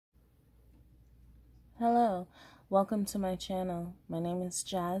Hello, welcome to my channel. My name is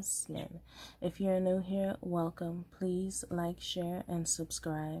Jasmine. If you're new here, welcome. Please like, share, and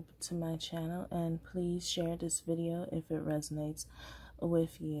subscribe to my channel, and please share this video if it resonates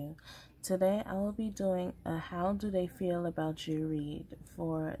with you. Today I will be doing a how do they feel about you read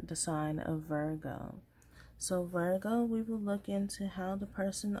for the sign of Virgo. So Virgo, we will look into how the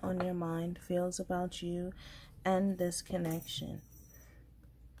person on your mind feels about you and this connection.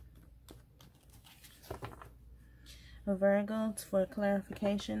 Virgo, for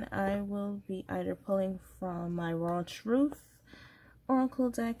clarification, I will be either pulling from my Raw Truth Oracle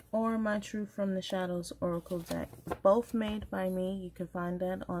deck or my Truth from the Shadows Oracle deck. Both made by me. You can find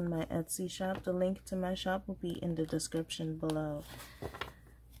that on my Etsy shop. The link to my shop will be in the description below.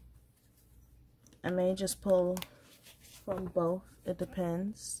 I may just pull from both. It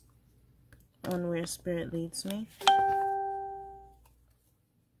depends on where Spirit leads me.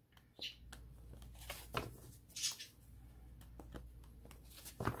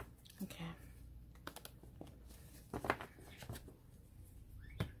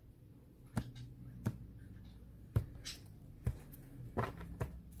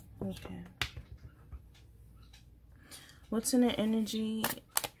 Okay. What's in the energy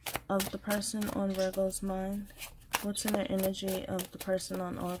of the person on Virgo's mind? What's in the energy of the person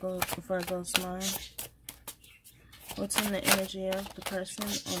on Virgo's mind? What's in the energy of the person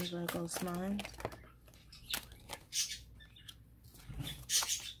on Virgo's mind?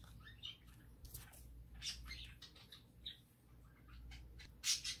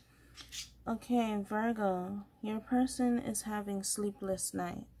 Okay, Virgo, your person is having sleepless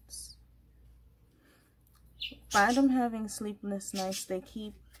nights. By them having sleepless nights, they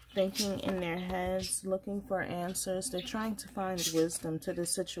keep thinking in their heads, looking for answers. They're trying to find wisdom to the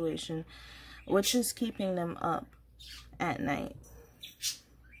situation, which is keeping them up at night.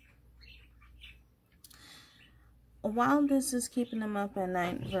 While this is keeping them up at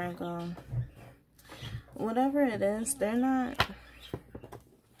night, Virgo, whatever it is, they're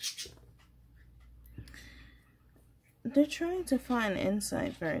trying to find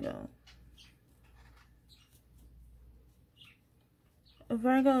insight, Virgo.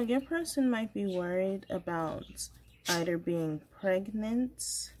 Virgo, your person might be worried about either being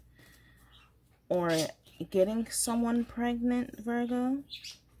pregnant or getting someone pregnant, Virgo.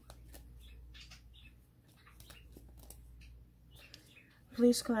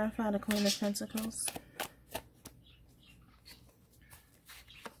 Please clarify the Queen of Pentacles.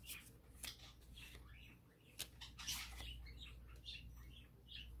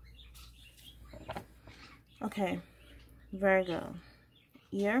 Okay, Virgo.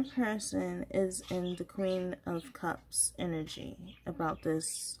 Your person is in the Queen of Cups energy about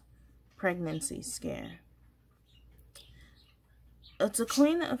this pregnancy scare. It's a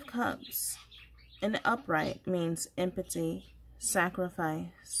Queen of Cups in the upright means empathy,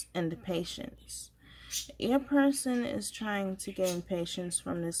 sacrifice, and patience. Your person is trying to gain patience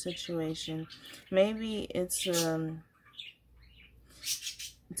from this situation. Maybe it's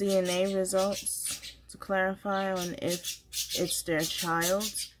DNA results to clarify on if it's their child.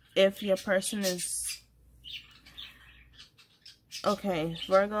 If your person is... Okay,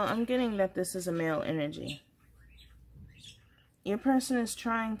 Virgo, I'm getting that this is a male energy. Your person is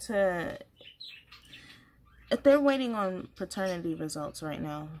trying to... If they're waiting on paternity results right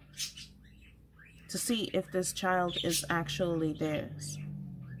now to see if this child is actually theirs.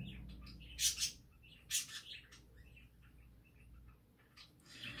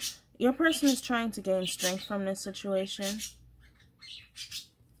 Your person is trying to gain strength from this situation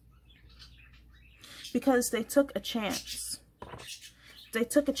because they took a chance. They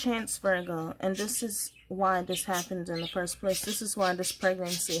took a chance, Virgo, and this is why this happened in the first place. This is why this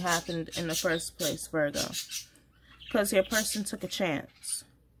pregnancy happened in the first place, Virgo. Because your person took a chance.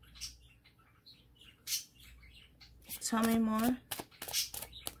 Tell me more.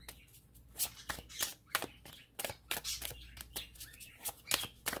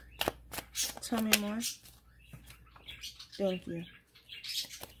 Tell me more. Thank you.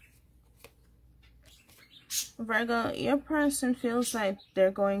 Virgo, your person feels like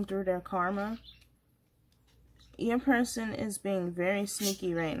they're going through their karma. Your person is being very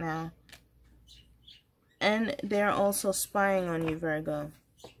sneaky right now. And they're also spying on you, Virgo.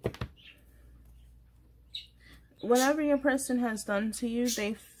 Whatever your person has done to you,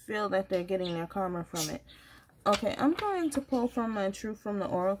 they feel that they're getting their karma from it. Okay, I'm going to pull from my Truth from the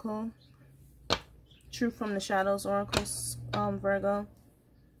Oracle. Truth from the Shadows Oracles, Virgo.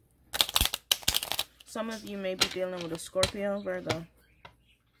 Some of you may be dealing with a Scorpio, Virgo.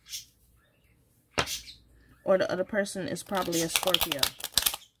 Or the other person is probably a Scorpio.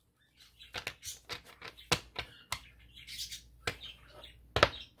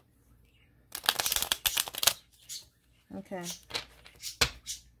 Okay.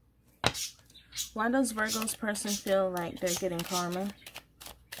 Why does Virgo's person feel like they're getting karma?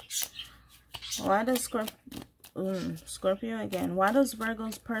 Why does Scorpio again. Why does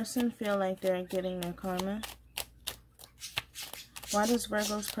Virgo's person feel like they're getting their karma? Why does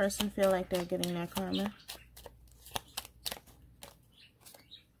Virgo's person feel like they're getting their karma?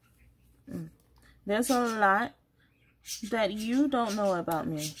 There's a lot that you don't know about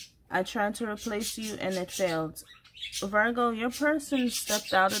me. I tried to replace you and it failed. Virgo, your person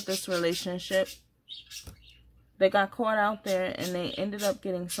stepped out of this relationship. They got caught out there and they ended up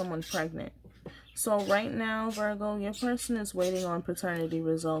getting someone pregnant. So right now, Virgo, your person is waiting on paternity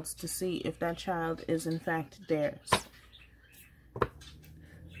results to see if that child is in fact theirs.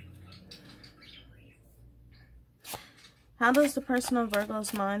 How does the person on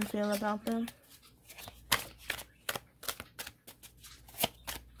Virgo's mind feel about them?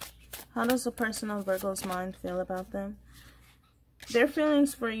 How does the person on Virgo's mind feel about them? Their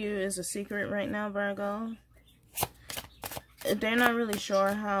feelings for you is a secret right now, Virgo. They're not really sure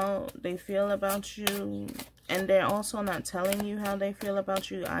how they feel about you, and they're also not telling you how they feel about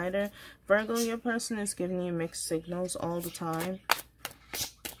you either. Virgo, your person is giving you mixed signals all the time.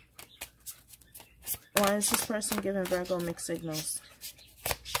 Why is this person giving Virgo mixed signals?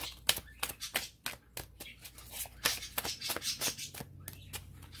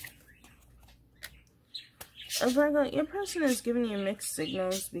 Virgo, your person is giving you mixed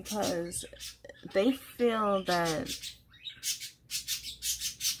signals because they feel that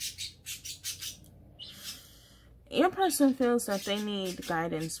your person feels that they need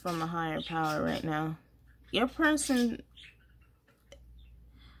guidance from a higher power right now. Your person,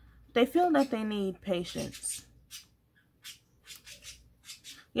 they feel that they need patience.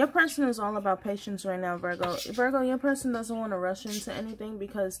 Your person is all about patience right now, Virgo. Virgo, your person doesn't want to rush into anything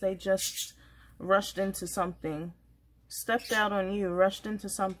because they just rushed into something, stepped out on you, rushed into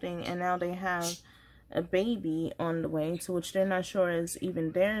something, and now they have a baby on the way, to which they're not sure is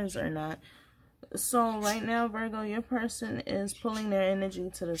even theirs or not. So right now, Virgo, your person is pulling their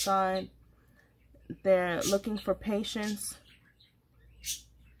energy to the side. They're looking for patience.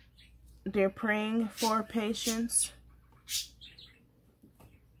 They're praying for patience.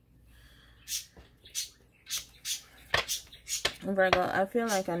 Virgo, I feel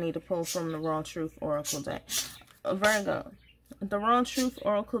like I need to pull from the Raw Truth Oracle deck. Virgo, the Raw Truth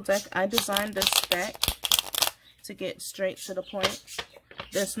Oracle deck, I designed this deck to get straight to the point.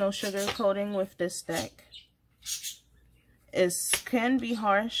 There's no sugar coating with this deck. It can be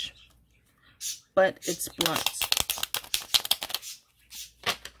harsh, but it's blunt.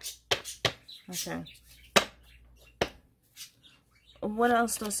 Okay. What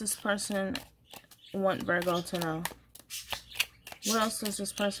else does this person want Virgo to know? What else does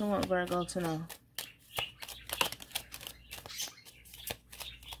this person want Virgo to know?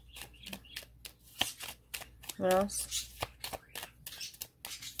 What else?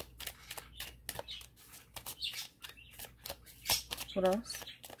 What else?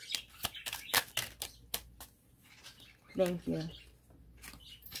 Thank you.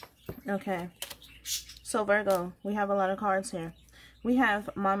 Okay. So Virgo, we have a lot of cards here. We have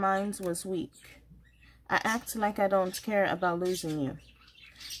my mind was weak. I act like I don't care about losing you.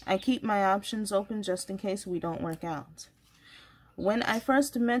 I keep my options open just in case we don't work out. When I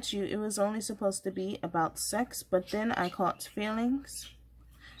first met you, it was only supposed to be about sex, but then I caught feelings.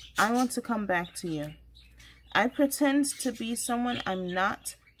 I want to come back to you. I pretend to be someone I'm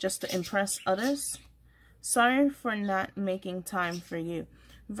not just to impress others. Sorry for not making time for you.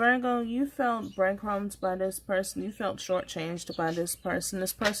 Virgo, you felt breadcrumbs by this person. You felt shortchanged by this person.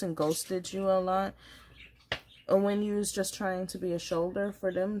 This person ghosted you a lot. When you was just trying to be a shoulder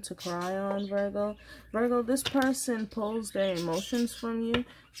for them to cry on, Virgo. Virgo, this person pulls their emotions from you.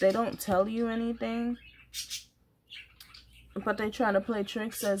 They don't tell you anything, but they try to play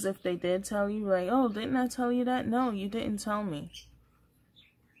tricks as if they did tell you. Like, oh, didn't I tell you that? No, you didn't tell me.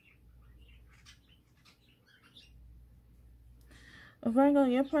 Virgo,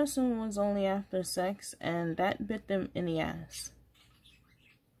 your person was only after sex, and that bit them in the ass.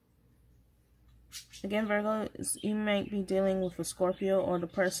 Again, Virgo, you might be dealing with a Scorpio, or the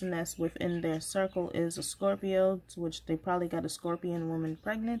person that's within their circle is a Scorpio, to which they probably got a Scorpion woman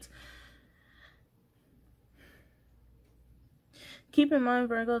pregnant. Keep in mind,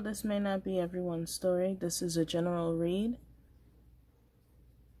 Virgo, this may not be everyone's story. This is a general read.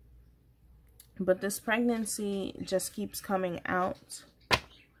 But this pregnancy just keeps coming out.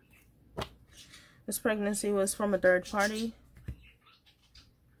 This pregnancy was from a third party.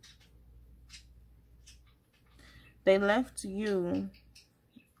 They left you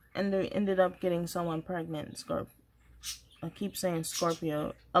and they ended up getting someone pregnant, I keep saying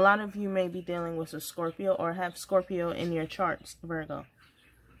Scorpio. A lot of you may be dealing with a Scorpio or have Scorpio in your charts, Virgo.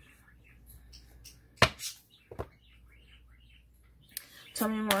 Tell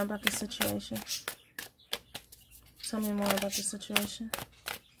me more about the situation. Tell me more about the situation.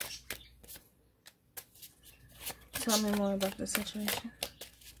 Tell me more about the situation.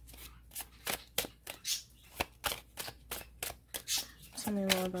 Tell me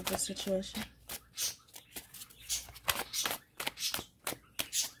more about the situation.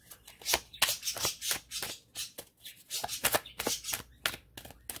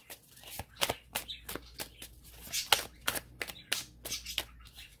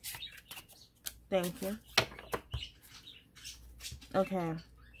 Thank you. Okay,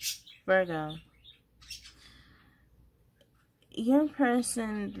 Virgo. Your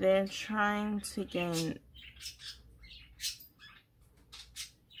person, they're trying to gain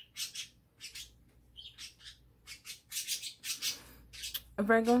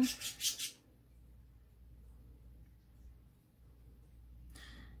Virgo.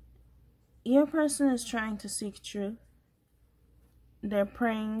 Your person is trying to seek truth. They're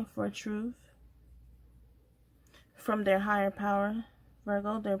praying for truth from their higher power,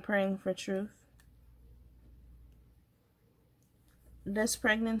 Virgo. They're praying for truth. This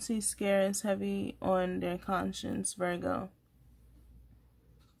pregnancy scare is heavy on their conscience, Virgo.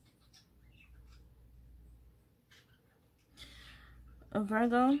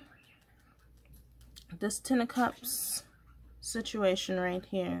 Virgo, this Ten of Cups situation right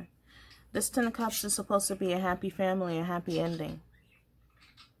here. This Ten of Cups is supposed to be a happy family, a happy ending.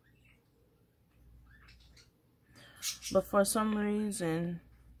 But for some reason,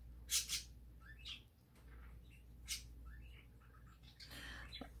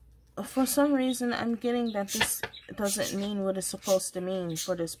 I'm getting that this doesn't mean what it's supposed to mean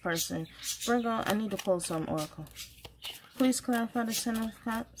for this person. Virgo, I need to pull some oracle. Please clarify the Ten of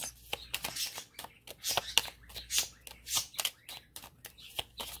Cups.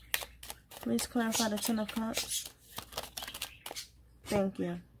 Please clarify the Ten of Cups. Thank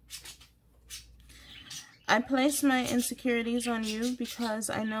you. I place my insecurities on you because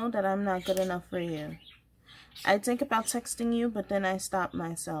I know that I'm not good enough for you. I think about texting you, but then I stop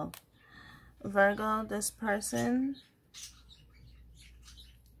myself. Virgo, this person,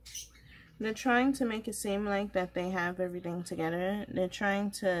 they're trying to make it seem like that they have everything together. They're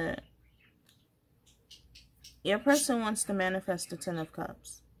trying to... Your person wants to manifest the Ten of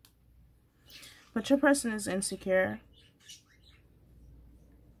Cups. But your person is insecure.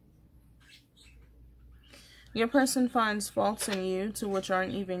 Your person finds faults in you to which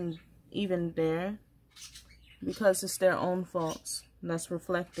aren't even there, because it's their own faults that's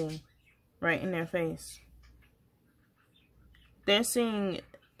reflecting right in their face. They're seeing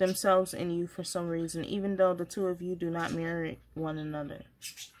themselves in you for some reason, even though the two of you do not mirror one another.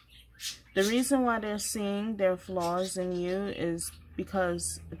 The reason why they're seeing their flaws in you is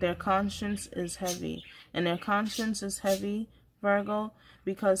because their conscience is heavy. And their conscience is heavy, Virgo,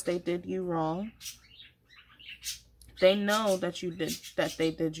 because they did you wrong. They know that they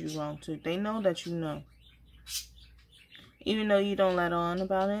did you wrong too. They know that you know. Even though you don't let on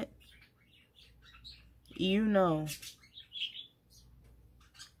about it, you know.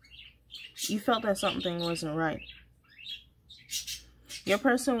 You felt that something wasn't right. Your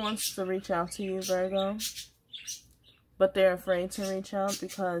person wants to reach out to you, Virgo, but they're afraid to reach out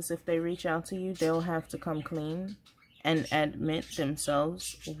because if they reach out to you, they'll have to come clean and admit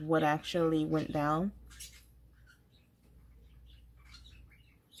themselves what actually went down.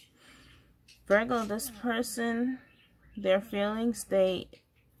 Virgo, this person, their feelings,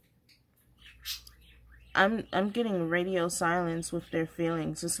 I'm getting radio silence with their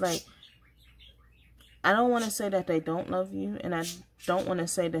feelings. It's like, I don't want to say that they don't love you, and I don't want to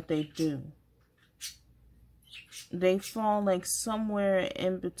say that they do. They fall like somewhere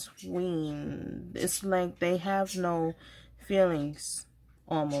in between. It's like they have no feelings,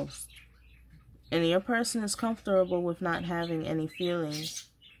 almost. And your person is comfortable with not having any feelings.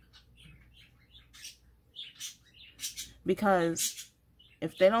 Because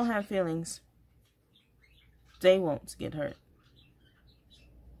if they don't have feelings, they won't get hurt.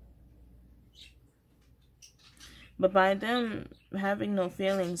 But by them having no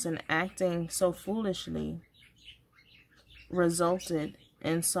feelings and acting so foolishly resulted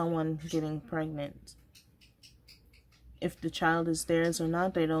in someone getting pregnant. If the child is theirs or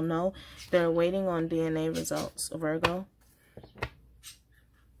not, they don't know. They're waiting on DNA results, Virgo.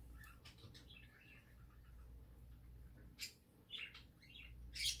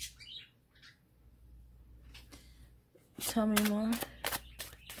 Tell me more.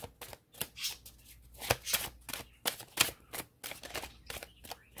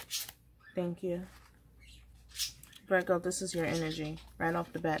 Thank you. Virgo, this is your energy. Right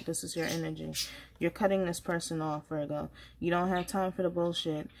off the bat, this is your energy. You're cutting this person off, Virgo. You don't have time for the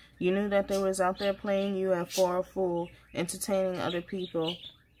bullshit. You knew that they was out there playing you for a fool, entertaining other people.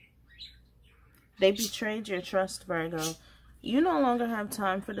 They betrayed your trust, Virgo. You no longer have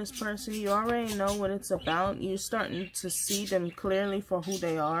time for this person. You already know what it's about. You're starting to see them clearly for who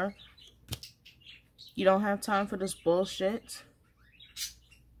they are. You don't have time for this bullshit.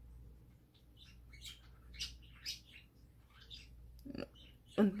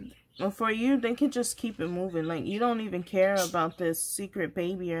 For you, they can just keep it moving. Like, you don't even care about this secret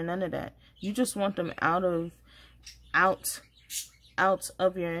baby or none of that. You just want them out of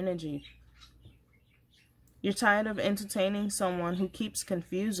your energy. You're tired of entertaining someone who keeps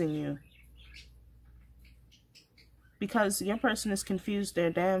confusing you. Because your person is confused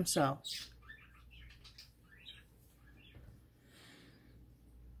their damn self.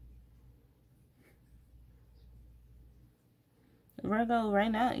 Virgo,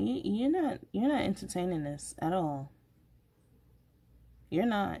 right now, you're not entertaining this at all. You're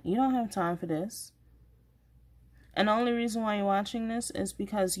not. You don't have time for this. And the only reason why you're watching this is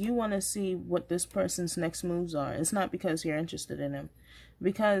because you want to see what this person's next moves are. It's not because you're interested in them.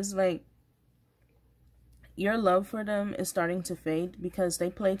 Because, like, your love for them is starting to fade because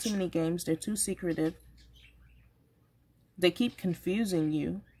they play too many games. They're too secretive. They keep confusing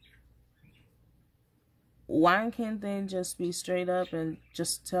you. Why can't they just be straight up and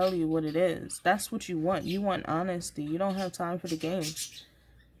just tell you what it is? That's what you want. You want honesty. You don't have time for the games.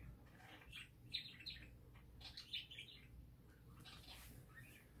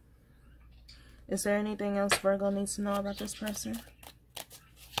 Is there anything else Virgo needs to know about this person?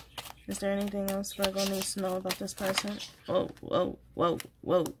 Is there anything else Virgo needs to know about this person? Whoa, whoa, whoa,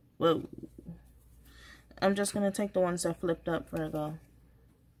 whoa, whoa. I'm just going to take the ones that flipped up, Virgo.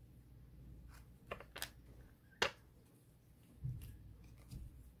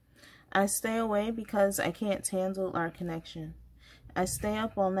 I stay away because I can't handle our connection. I stay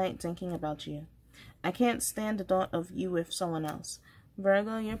up all night thinking about you. I can't stand the thought of you with someone else.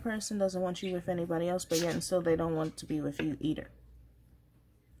 Virgo, your person doesn't want you with anybody else, but yet and still they don't want to be with you either.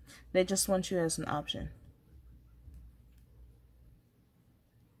 They just want you as an option.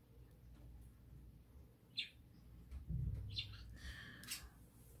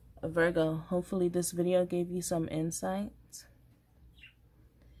 Virgo, hopefully this video gave you some insight.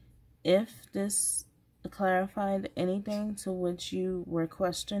 If this clarified anything to which you were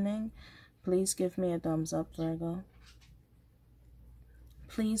questioning, please give me a thumbs up, Virgo.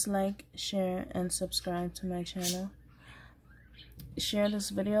 Please like, share, and subscribe to my channel. Share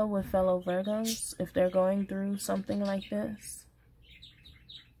this video with fellow Virgos if they're going through something like this.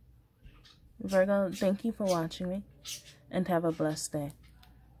 Virgo, thank you for watching me, and have a blessed day.